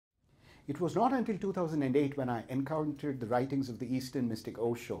It was not until 2008 when I encountered the writings of the Eastern mystic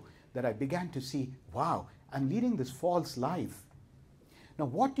Osho that I began to see, wow, I'm leading this false life. Now,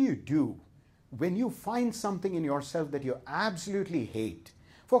 what do you do when you find something in yourself that you absolutely hate?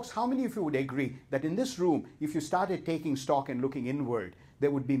 Folks, how many of you would agree that in this room, if you started taking stock and looking inward,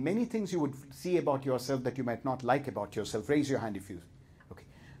 there would be many things you would see about yourself that you might not like about yourself? Raise your hand if you... Okay.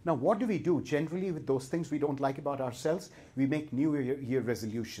 Now, what do we do generally with those things we don't like about ourselves? We make New Year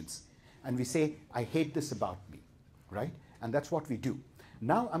resolutions. And we say, I hate this about me, right? And that's what we do.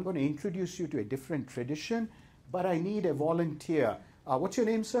 Now, I'm going to introduce you to a different tradition, but I need a volunteer. What's your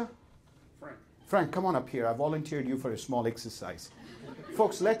name, sir? Frank. Frank, come on up here. I volunteered you for a small exercise.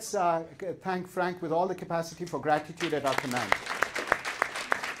 Folks, let's thank Frank with all the capacity for gratitude at our command.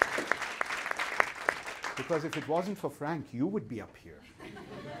 Because if it wasn't for Frank, you would be up here.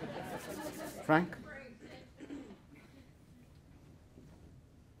 Frank?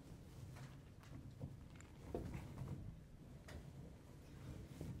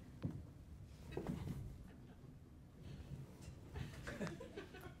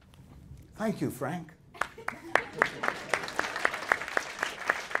 Thank you, Frank.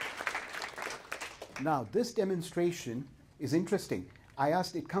 Now, this demonstration is interesting. I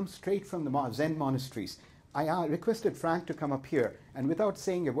asked, it comes straight from the Zen monasteries. I requested Frank to come up here, and without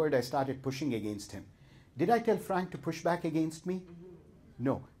saying a word, I started pushing against him. Did I tell Frank to push back against me?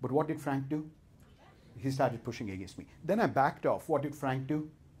 No. But what did Frank do? He started pushing against me. Then I backed off. What did Frank do?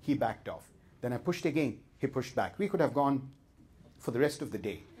 He backed off. Then I pushed again. He pushed back. We could have gone for the rest of the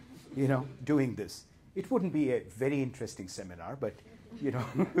day, doing this. It wouldn't be a very interesting seminar, but,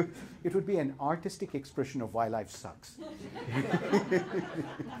 it would be an artistic expression of why life sucks.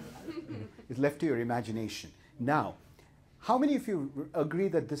 It's left to your imagination. Now, how many of you agree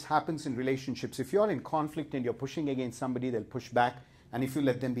that this happens in relationships? If you're in conflict and you're pushing against somebody, they'll push back, and if you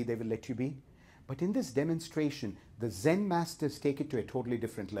let them be, they will let you be. But in this demonstration, the Zen masters take it to a totally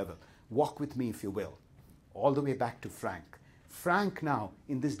different level. Walk with me, if you will, all the way back to Frank. Frank now,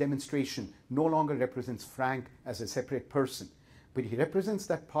 in this demonstration, no longer represents Frank as a separate person, but he represents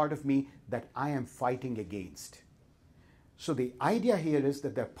that part of me that I am fighting against. So the idea here is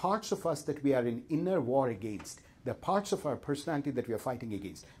that there are parts of us that we are in inner war against. There are parts of our personality that we are fighting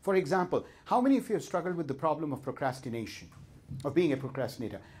against. For example, how many of you have struggled with the problem of procrastination, of being a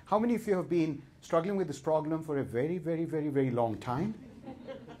procrastinator? How many of you have been struggling with this problem for a very, very, very, very long time?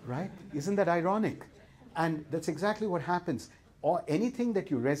 Right? Isn't that ironic? And that's exactly what happens. Or anything that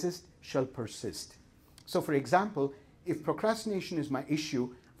you resist shall persist. So for example, if procrastination is my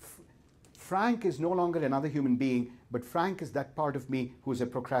issue, Frank is no longer another human being, but Frank is that part of me who is a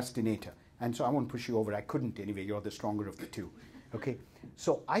procrastinator. And so I won't push you over. I couldn't anyway. You're the stronger of the two. Okay?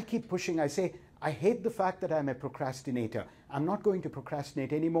 So I keep pushing. I say, I hate the fact that I'm a procrastinator. I'm not going to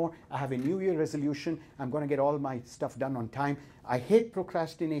procrastinate anymore. I have a New Year resolution. I'm going to get all my stuff done on time. I hate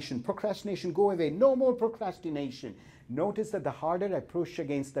procrastination. Procrastination, go away. No more procrastination. Notice that the harder I push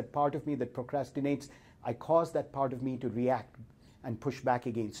against that part of me that procrastinates, I cause that part of me to react and push back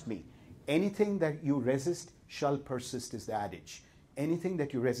against me. Anything that you resist shall persist is the adage. Anything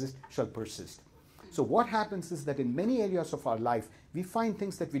that you resist shall persist. So what happens is that in many areas of our life, we find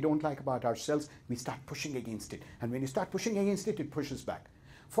things that we don't like about ourselves, we start pushing against it. And when you start pushing against it, it pushes back.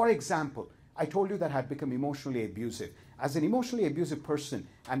 For example, I told you that I'd become emotionally abusive. As an emotionally abusive person,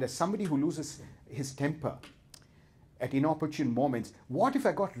 and as somebody who loses his temper at inopportune moments, what if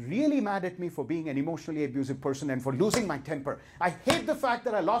I got really mad at me for being an emotionally abusive person and for losing my temper? I hate the fact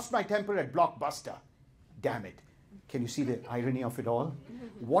that I lost my temper at Blockbuster. Damn it. Can you see the irony of it all?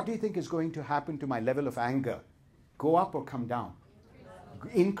 What do you think is going to happen to my level of anger? Go up or come down?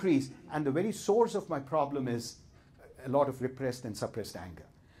 Increase. And the very source of my problem is a lot of repressed and suppressed anger.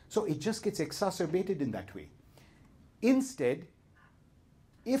 So it just gets exacerbated in that way. Instead,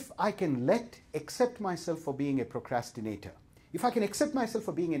 if I can accept myself for being a procrastinator, if I can accept myself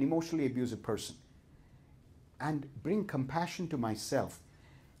for being an emotionally abusive person and bring compassion to myself,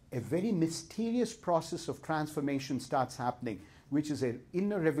 a very mysterious process of transformation starts happening, which is an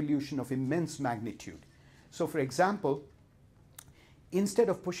inner revolution of immense magnitude. So for example, instead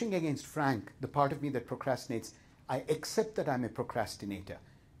of pushing against Frank, the part of me that procrastinates, I accept that I'm a procrastinator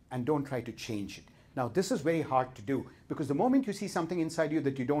and don't try to change it. Now, this is very hard to do because the moment you see something inside you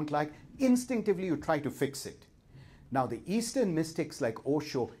that you don't like, instinctively you try to fix it. Now, the Eastern mystics like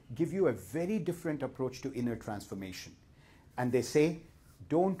Osho give you a very different approach to inner transformation. And they say,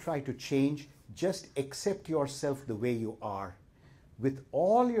 don't try to change, just accept yourself the way you are, with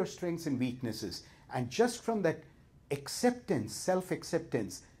all your strengths and weaknesses. And just from that acceptance,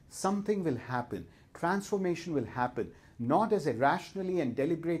 self-acceptance, something will happen. Transformation will happen. not as a rationally and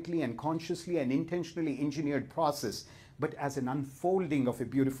deliberately and consciously and intentionally engineered process, but as an unfolding of a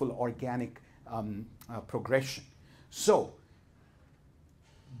beautiful organic progression. So,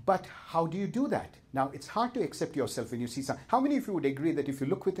 but how do you do that? Now, it's hard to accept yourself when you see something. How many of you would agree that if you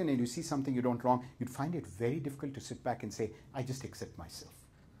look within and you see something you don't wrong, you'd find it very difficult to sit back and say, I just accept myself,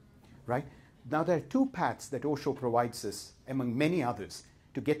 right? Now, there are two paths that Osho provides us, among many others,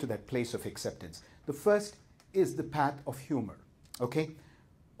 to get to that place of acceptance. The first is the path of humor, okay?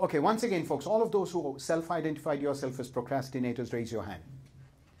 Okay, once again, folks, all of those who self-identified yourself as procrastinators, raise your hand.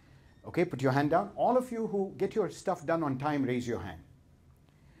 Okay, put your hand down. All of you who get your stuff done on time, raise your hand.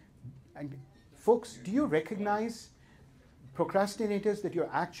 And folks, do you recognize, procrastinators, that you're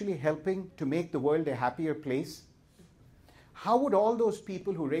actually helping to make the world a happier place? How would all those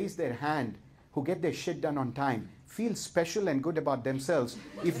people who raise their hand, who get their shit done on time, feel special and good about themselves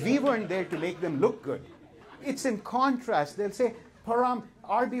if we weren't there to make them look good? It's in contrast. They'll say, Param,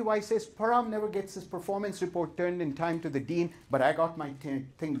 RBY says, Param never gets his performance report turned in time to the dean, but I got my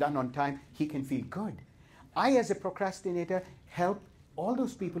thing done on time. He can feel good. I, as a procrastinator, help all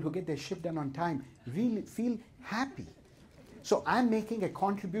those people who get their shit done on time really feel happy. So I'm making a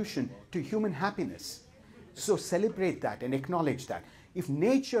contribution to human happiness. So celebrate that and acknowledge that. If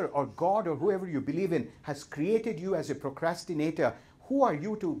nature or God or whoever you believe in has created you as a procrastinator, who are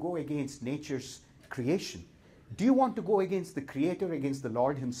you to go against nature's creation? Do you want to go against the Creator, against the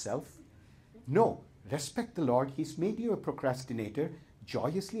Lord himself? No. Respect the Lord. He's made you a procrastinator.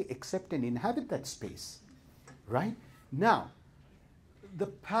 Joyously accept and inhabit that space. Right? Now,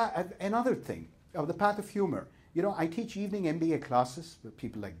 another thing, the path of humor. You know, I teach evening MBA classes, where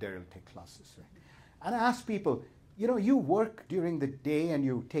people like Daryl take classes, right? And I ask people, you know, you work during the day and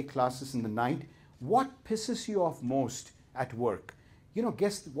you take classes in the night. What pisses you off most at work? You know,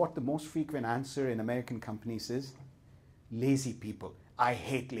 guess what the most frequent answer in American companies is? Lazy people. I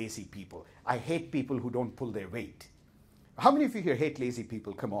hate lazy people. I hate people who don't pull their weight. How many of you here hate lazy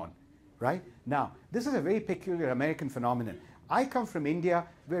people? Come on, right? Now, this is a very peculiar American phenomenon. I come from India,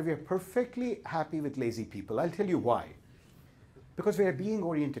 where we're perfectly happy with lazy people. I'll tell you why. Because we're a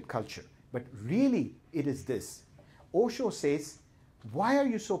being-oriented culture. But really, it is this. Osho says, why are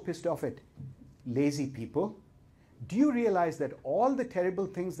you so pissed off at lazy people? Do you realize that all the terrible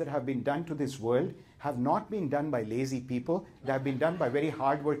things that have been done to this world have not been done by lazy people? They have been done by very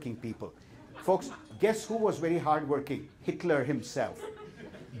hardworking people. Folks, guess who was very hardworking? Hitler himself.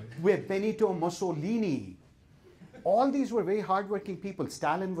 With Benito Mussolini. All these were very hardworking people.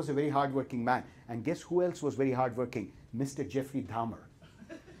 Stalin was a very hardworking man. And guess who else was very hardworking? Mr. Jeffrey Dahmer.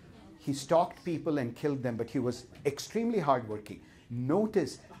 He stalked people and killed them, but he was extremely hardworking.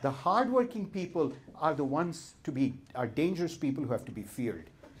 Notice, the hardworking people are the ones are dangerous people who have to be feared.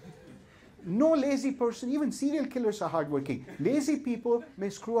 No lazy person, even serial killers are hardworking. Lazy people may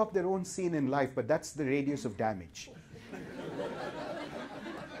screw up their own scene in life, but that's the radius of damage.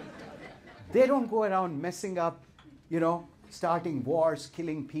 They don't go around messing up, you know, starting wars,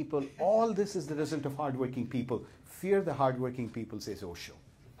 killing people. All this is the result of hardworking people. Fear the hardworking people, says Osho.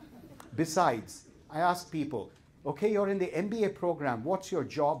 Besides, I ask people, okay, you're in the MBA program. What's your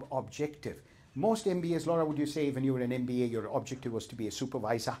job objective? Most MBAs, Laura, would you say when you were in MBA, your objective was to be a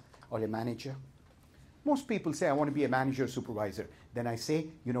supervisor or a manager? Most people say, I want to be a manager or supervisor. Then I say,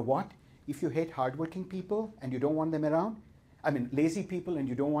 you know what? If you hate hardworking people and you don't want them around, lazy people and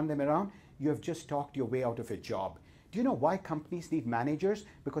you don't want them around, you have just talked your way out of a job. Do you know why companies need managers?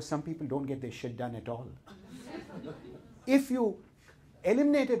 Because some people don't get their shit done at all. If you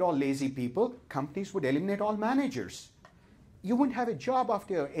eliminated all lazy people, companies would eliminate all managers. You wouldn't have a job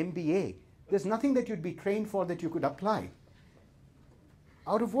after your MBA. There's nothing that you'd be trained for that you could apply.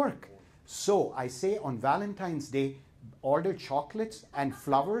 Out of work. So I say on Valentine's Day, order chocolates and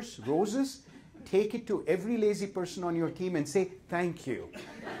flowers, roses, take it to every lazy person on your team and say, thank you.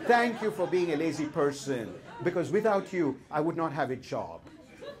 Thank you for being a lazy person, because without you, I would not have a job.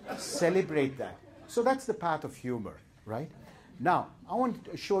 Celebrate that. So that's the path of humor, right? Now, I want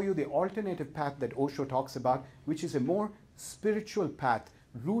to show you the alternative path that Osho talks about, which is a more spiritual path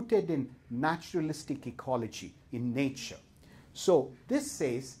rooted in naturalistic ecology, in nature. So this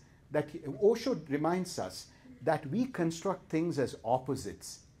says that Osho reminds us that we construct things as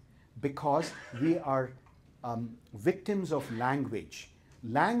opposites because we are victims of language.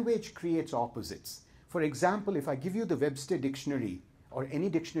 Language creates opposites. For example, if I give you the Webster Dictionary, or any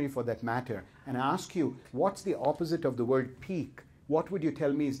dictionary for that matter, and I ask you, what's the opposite of the word peak? What would you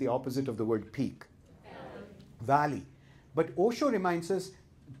tell me is the opposite of the word peak? Valley. But Osho reminds us,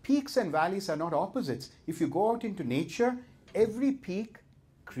 peaks and valleys are not opposites. If you go out into nature, every peak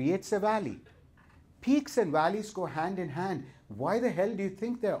creates a valley. Peaks and valleys go hand in hand. Why the hell do you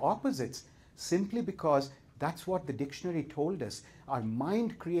think they're opposites? Simply because that's what the dictionary told us. Our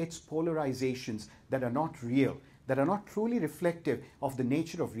mind creates polarizations that are not real, that are not truly reflective of the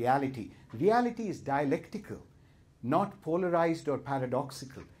nature of reality. Reality is dialectical, not polarized or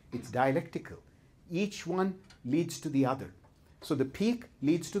paradoxical. It's dialectical. Each one leads to the other. So the peak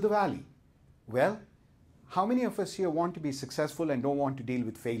leads to the valley. Well, how many of us here want to be successful and don't want to deal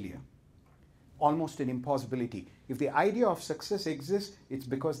with failure? Almost an impossibility. If the idea of success exists, it's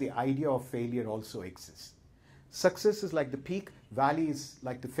because the idea of failure also exists. Success is like the peak, valley is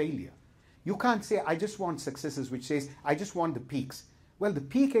like the failure. You can't say, I just want successes, which says, I just want the peaks. Well, the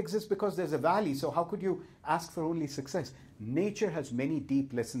peak exists because there's a valley, so how could you ask for only success? Nature has many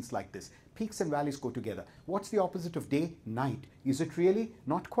deep lessons like this. Peaks and valleys go together. What's the opposite of day? Night. Is it really?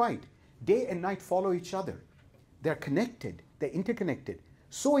 Not quite. Day and night follow each other. They're connected. They're interconnected.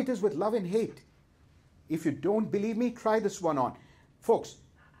 So it is with love and hate. If you don't believe me, try this one on. Folks,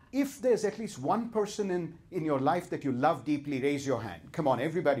 if there's at least one person in your life that you love deeply, raise your hand. Come on,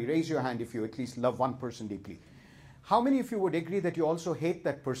 everybody, raise your hand if you at least love one person deeply. How many of you would agree that you also hate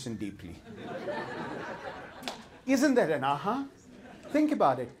that person deeply? Isn't that an aha? Think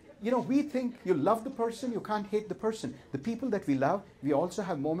about it. You know, we think you love the person, you can't hate the person. The people that we love, we also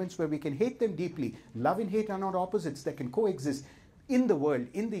have moments where we can hate them deeply. Love and hate are not opposites, they can coexist. In the world,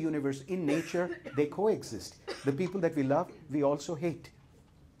 in the universe, in nature, they coexist. The people that we love, we also hate.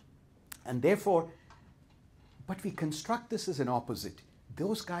 And therefore, but we construct this as an opposite.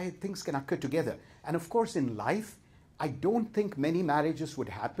 Those things can occur together. And of course, in life, I don't think many marriages would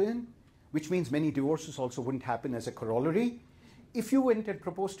happen, which means many divorces also wouldn't happen as a corollary. If you went and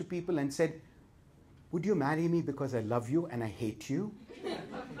proposed to people and said, would you marry me because I love you and I hate you?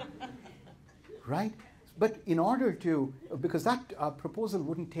 Right? But in order to, because that proposal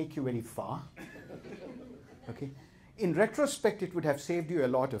wouldn't take you very far. Okay? In retrospect, it would have saved you a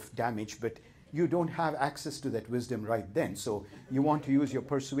lot of damage, but you don't have access to that wisdom right then. So you want to use your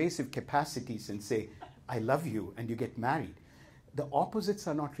persuasive capacities and say, I love you, and you get married. The opposites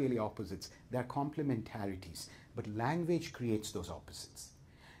are not really opposites. They're complementarities. But language creates those opposites.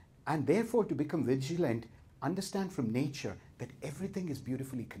 And therefore, to become vigilant, understand from nature that everything is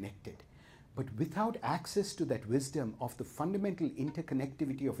beautifully connected. But without access to that wisdom of the fundamental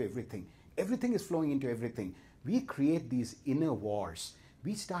interconnectivity of everything, everything is flowing into everything. We create these inner wars.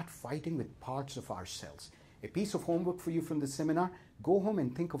 We start fighting with parts of ourselves. A piece of homework for you from the seminar, go home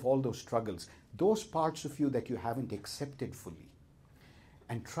and think of all those struggles, those parts of you that you haven't accepted fully,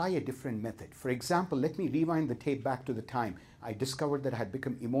 and try a different method. For example, let me rewind the tape back to the time I discovered that I had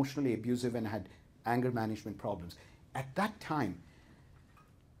become emotionally abusive and had anger management problems. At that time,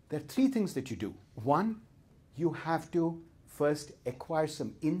 there are three things that you do. One, you have to first acquire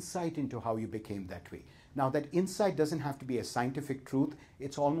some insight into how you became that way. Now, that insight doesn't have to be a scientific truth.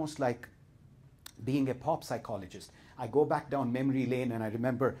 It's almost like being a pop psychologist. I go back down memory lane and I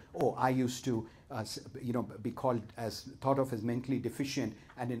remember, oh, I used to be thought of as mentally deficient.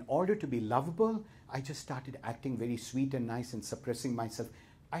 And in order to be lovable, I just started acting very sweet and nice and suppressing myself.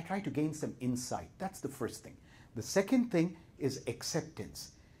 I try to gain some insight. That's the first thing. The second thing is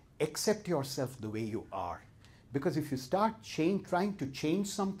acceptance. Accept yourself the way you are. Because if you start trying to change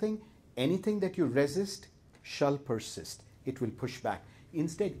something, anything that you resist shall persist. It will push back.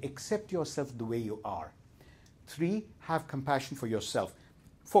 Instead, accept yourself the way you are. 3, have compassion for yourself.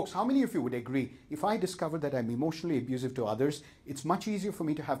 Folks, how many of you would agree, if I discover that I'm emotionally abusive to others, it's much easier for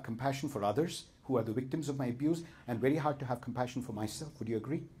me to have compassion for others who are the victims of my abuse and very hard to have compassion for myself? Would you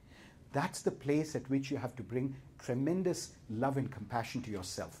agree? That's the place at which you have to bring tremendous love and compassion to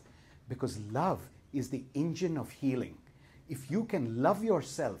yourself. Because love is the engine of healing. If you can love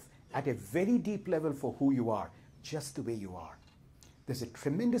yourself at a very deep level for who you are, just the way you are, there's a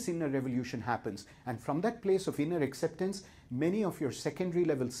tremendous inner revolution happens. And from that place of inner acceptance, many of your secondary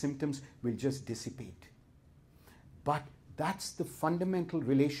level symptoms will just dissipate. But that's the fundamental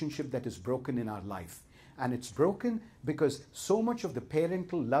relationship that is broken in our life. And it's broken because so much of the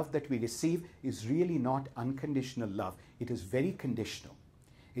parental love that we receive is really not unconditional love. It is very conditional.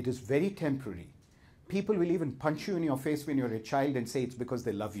 It is very temporary. People will even punch you in your face when you're a child and say it's because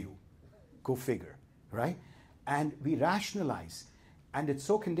they love you. Go figure, right? And we rationalize. And it's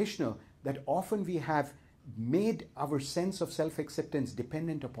so conditional that often we have made our sense of self-acceptance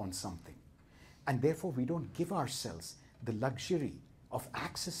dependent upon something. And therefore we don't give ourselves the luxury of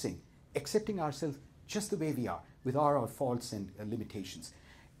accepting ourselves just the way we are, with all our faults and limitations.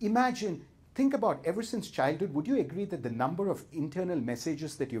 Imagine, think about ever since childhood, would you agree that the number of internal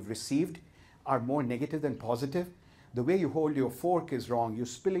messages that you've received are more negative than positive? The way you hold your fork is wrong. You're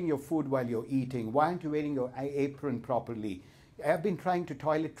spilling your food while you're eating. Why aren't you wearing your apron properly? I've been trying to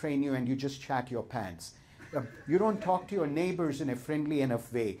toilet train you and you just chat your pants. You don't talk to your neighbors in a friendly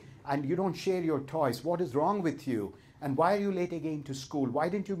enough way, and you don't share your toys. What is wrong with you? And why are you late again to school? Why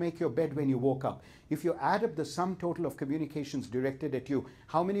didn't you make your bed when you woke up? If you add up the sum total of communications directed at you,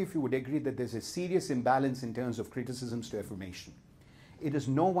 how many of you would agree that there's a serious imbalance in terms of criticisms to affirmation? It is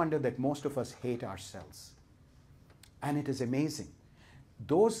no wonder that most of us hate ourselves. And it is amazing.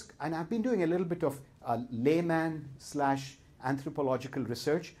 And I've been doing a little bit of layman / anthropological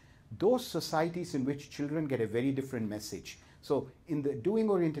research. Those societies in which children get a very different message. So in the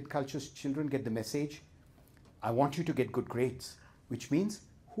doing-oriented cultures, children get the message, I want you to get good grades, which means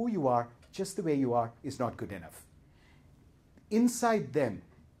who you are, just the way you are, is not good enough. Inside them,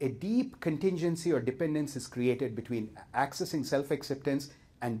 a deep contingency or dependence is created between accessing self-acceptance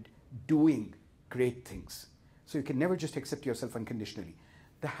and doing great things. So you can never just accept yourself unconditionally.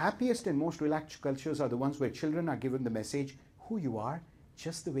 The happiest and most relaxed cultures are the ones where children are given the message, who you are,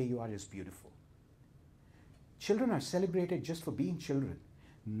 just the way you are is beautiful. Children are celebrated just for being children,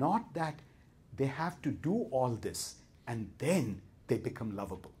 not that they have to do all this and then they become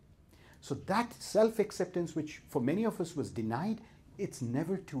lovable. So that self-acceptance, which for many of us was denied, it's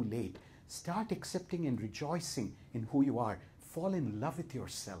never too late. Start accepting and rejoicing in who you are. Fall in love with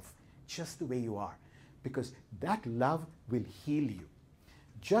yourself just the way you are, because that love will heal you.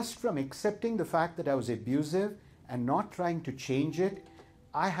 Just from accepting the fact that I was abusive and not trying to change it,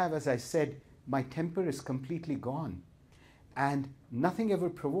 I have, as I said, my temper is completely gone and nothing ever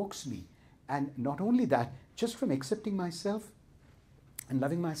provokes me. And not only that, just from accepting myself and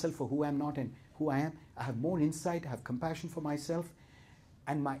loving myself for who I'm not and who I am, I have more insight, I have compassion for myself,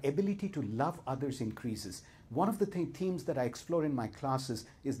 and my ability to love others increases. One of the themes that I explore in my classes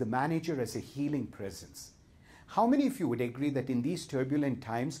is the manager as a healing presence. How many of you would agree that in these turbulent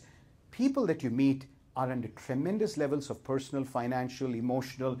times, people that you meet are under tremendous levels of personal, financial,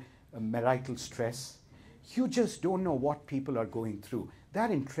 emotional, marital stress? You just don't know what people are going through.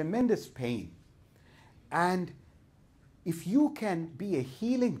 They're in tremendous pain. And if you can be a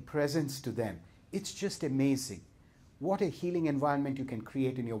healing presence to them, it's just amazing. What a healing environment you can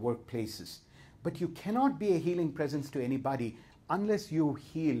create in your workplaces. But you cannot be a healing presence to anybody unless you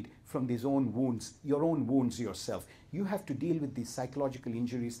healed from these own wounds, your own wounds yourself. You have to deal with these psychological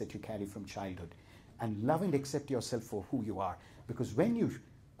injuries that you carry from childhood and love and accept yourself for who you are. Because when you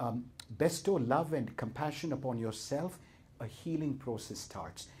bestow love and compassion upon yourself, a healing process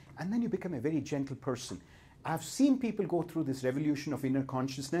starts. And then you become a very gentle person. I've seen people go through this revolution of inner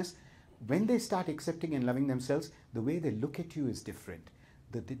consciousness. When they start accepting and loving themselves, the way they look at you is different.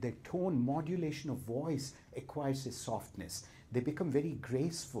 The tone modulation of voice acquires a softness. They become very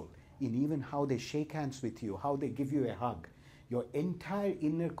graceful in even how they shake hands with you, how they give you a hug. Your entire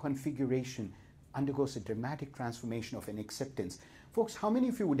inner configuration undergoes a dramatic transformation of an acceptance. Folks, how many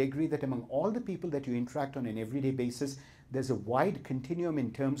of you would agree that among all the people that you interact on an everyday basis, there's a wide continuum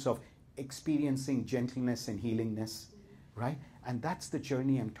in terms of experiencing gentleness and healingness, right? And that's the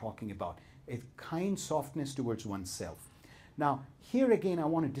journey I'm talking about, a kind softness towards oneself. Now, here again, I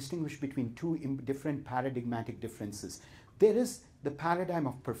want to distinguish between two different paradigmatic differences. There is the paradigm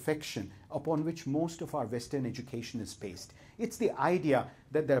of perfection upon which most of our Western education is based. It's the idea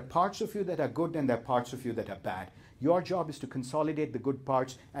that there are parts of you that are good and there are parts of you that are bad. Your job is to consolidate the good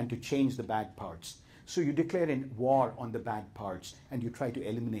parts and to change the bad parts. So you declare a war on the bad parts and you try to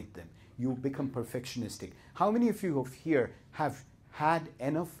eliminate them. You become perfectionistic. How many of you here have had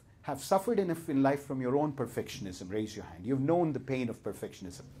enough, have suffered enough in life from your own perfectionism? Raise your hand. You've known the pain of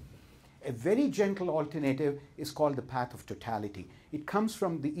perfectionism. A very gentle alternative is called the path of totality. It comes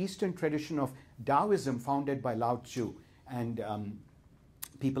from the Eastern tradition of Taoism founded by Lao Tzu and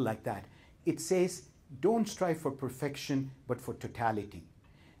people like that. It says, don't strive for perfection, but for totality.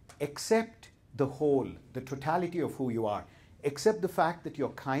 Accept the whole, the totality of who you are. Accept the fact that you're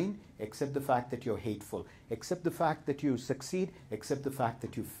kind, accept the fact that you're hateful, accept the fact that you succeed, accept the fact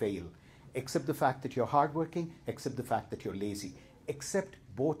that you fail, accept the fact that you're hardworking, accept the fact that you're lazy. Accept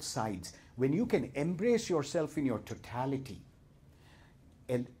both sides. When you can embrace yourself in your totality,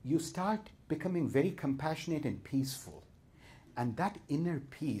 and you start becoming very compassionate and peaceful, and that inner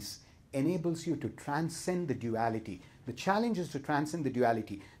peace enables you to transcend the duality. The challenge is to transcend the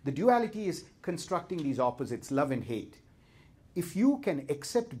duality. The duality is constructing these opposites, love and hate. If you can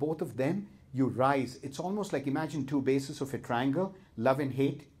accept both of them, you rise. It's almost like, imagine two bases of a triangle, love and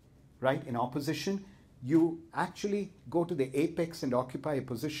hate, right, in opposition. You actually go to the apex and occupy a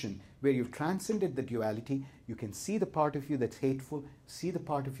position where you've transcended the duality. You can see the part of you that's hateful, see the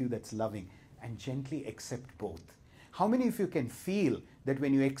part of you that's loving, and gently accept both. How many of you can feel that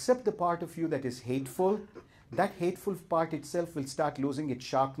when you accept the part of you that is hateful, that hateful part itself will start losing its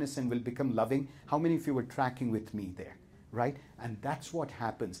sharpness and will become loving? How many of you were tracking with me there, right? And that's what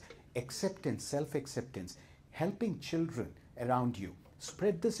happens. Acceptance, self-acceptance, helping children around you.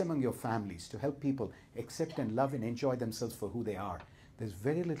 Spread this among your families to help people accept and love and enjoy themselves for who they are. There's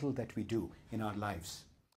very little that we do in our lives